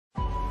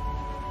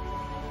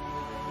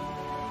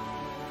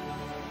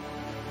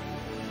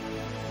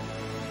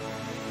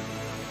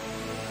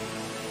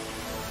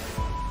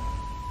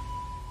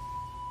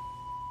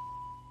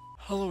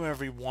Hello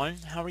everyone,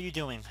 how are you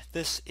doing?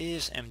 This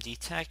is MD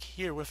Tech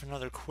here with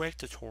another quick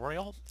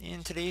tutorial.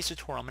 In today's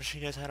tutorial, I'm going to show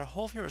you guys how to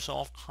hopefully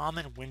resolve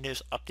common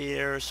Windows update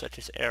errors such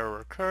as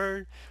error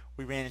occurred,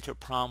 we ran into a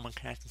problem when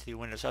connecting to the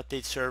Windows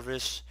Update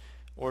service,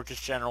 or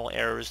just general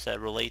errors that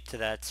relate to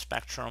that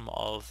spectrum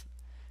of,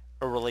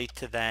 or relate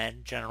to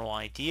that general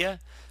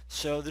idea.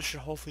 So this should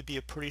hopefully be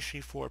a pretty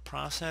straightforward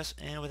process,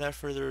 and without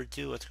further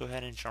ado, let's go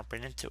ahead and jump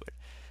right into it.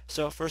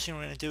 So first thing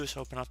we're going to do is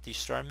open up the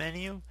Start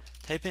menu,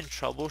 type in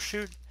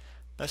Troubleshoot.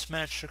 Best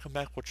match should come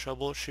back with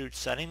troubleshoot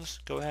settings.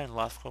 Go ahead and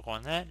left click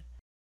on that.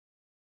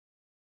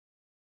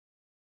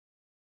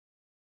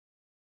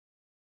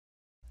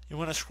 You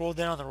want to scroll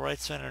down on the right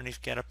side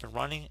underneath Get Up and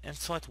Running and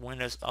select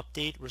Windows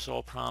Update,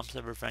 resolve problems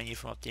that prevent you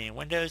from updating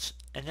Windows,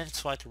 and then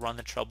select Run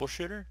the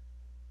Troubleshooter.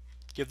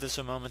 Give this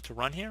a moment to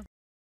run here.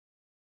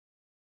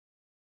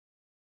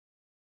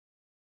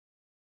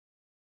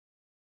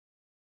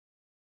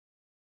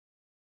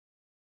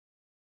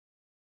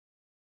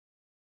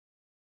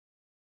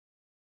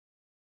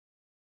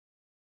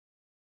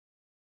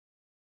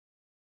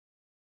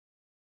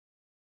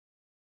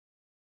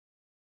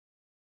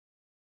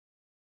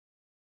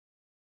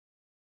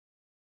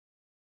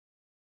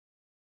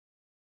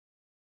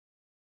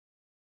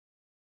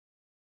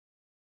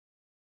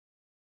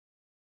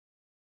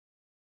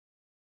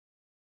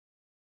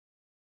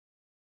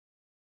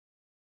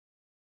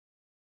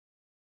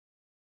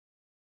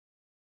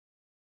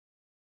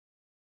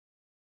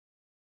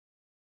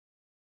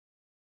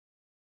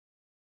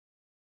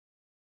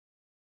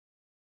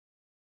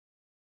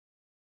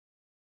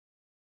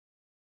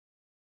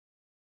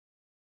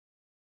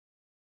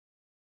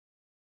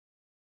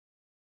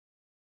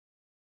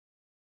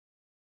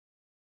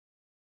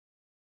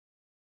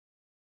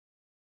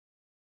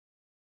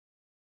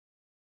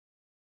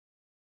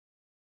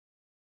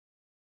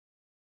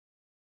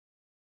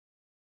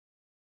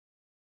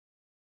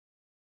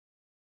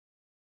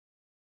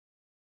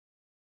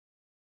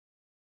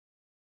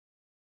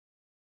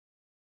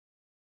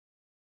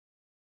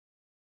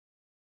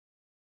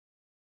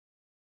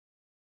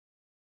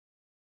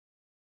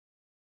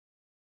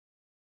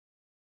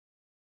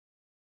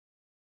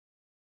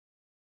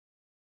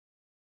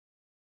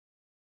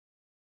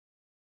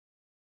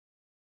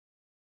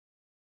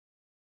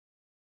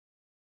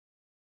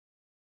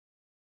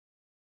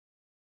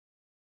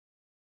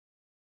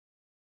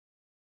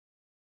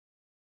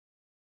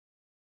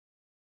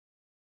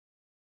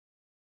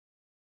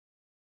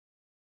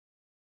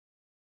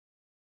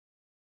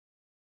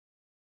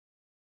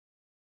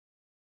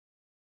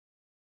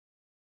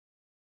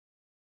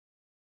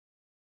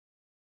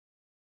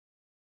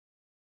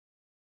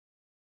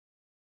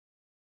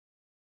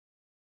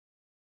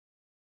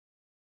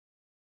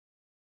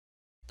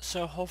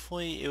 So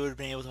hopefully it would have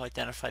been able to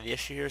identify the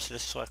issue here. So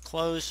just select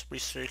Close,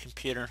 restart your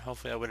computer, and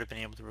hopefully I would have been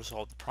able to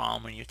resolve the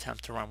problem when you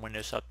attempt to run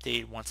Windows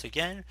Update once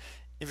again.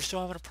 If you're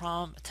still having a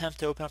problem, attempt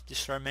to open up the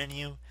Start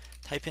menu,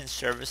 type in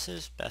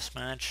Services, Best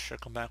Match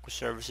should come back with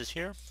Services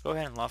here. Go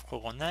ahead and left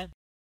click on that.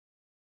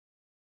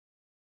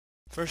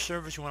 First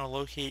service you want to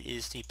locate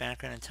is the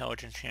Background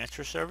Intelligence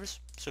Transfer service.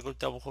 So go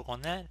double click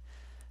on that.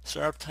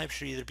 Startup type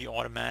should either be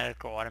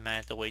automatic or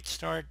automatic delayed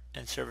start,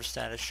 and server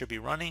status should be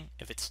running.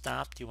 If it's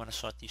stopped, you want to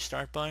select the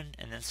start button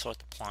and then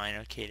select apply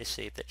and OK to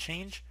save that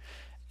change.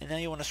 And now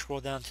you want to scroll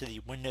down to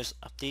the Windows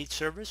Update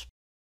service.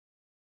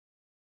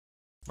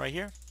 Right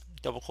here,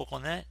 double click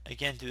on that.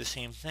 Again, do the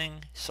same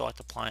thing, select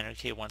apply and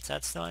OK once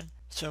that's done.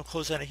 So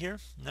close out of here.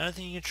 Another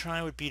thing you can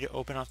try would be to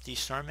open up the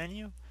Start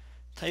menu,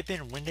 type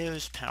in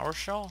Windows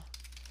PowerShell.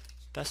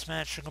 Best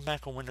match should come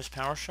back on Windows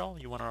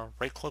PowerShell. You want to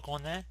right click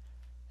on that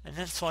and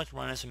then select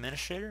Run as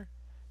Administrator.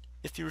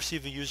 If you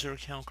receive a user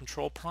account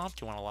control prompt,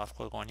 you want to left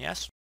click on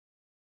Yes.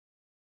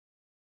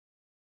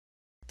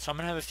 So I'm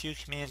going to have a few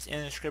commands in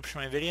the description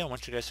of my video. I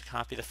want you guys to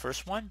copy the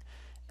first one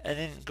and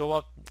then go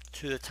up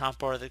to the top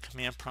bar of the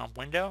command prompt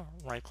window,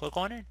 right click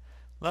on it,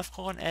 left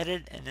click on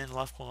Edit, and then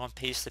left click on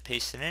Paste to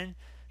paste it in.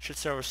 Should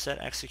start with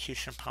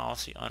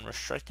Set-ExecutionPolicy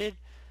Unrestricted.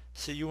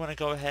 So you want to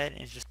go ahead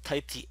and just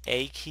type the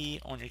A key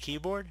on your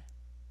keyboard.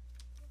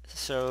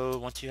 So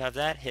once you have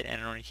that, hit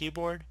Enter on your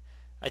keyboard.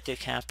 I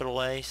did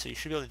capital A, so you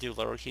should be able to do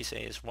lowercase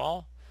a as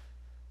well.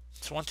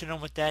 So once you're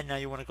done with that, now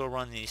you want to go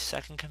run the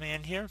second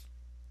command here.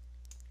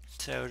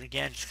 So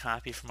again, just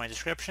copy from my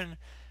description.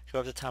 Go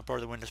up to the top bar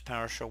of the Windows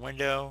PowerShell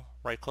window,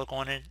 right click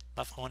on it,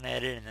 left click on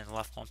Edit, and then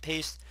left click on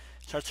Paste.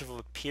 Starts with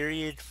a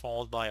period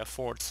followed by a /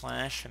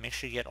 and make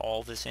sure you get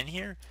all of this in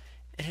here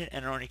and hit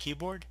Enter on your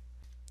keyboard.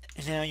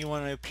 And now you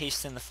want to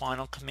paste in the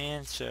final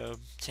command, so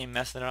same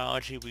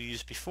methodology we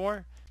used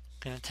before.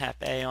 Going to tap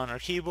A on our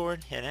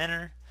keyboard, hit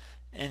Enter,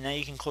 and now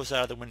you can close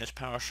out of the Windows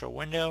PowerShell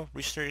window,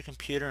 restart your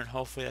computer, and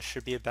hopefully that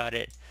should be about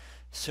it.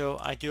 So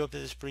I do hope that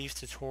this brief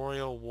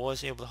tutorial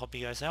was able to help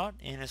you guys out,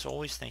 and as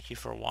always, thank you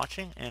for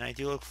watching, and I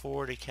do look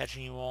forward to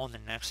catching you all in the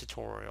next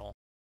tutorial.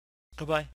 Goodbye.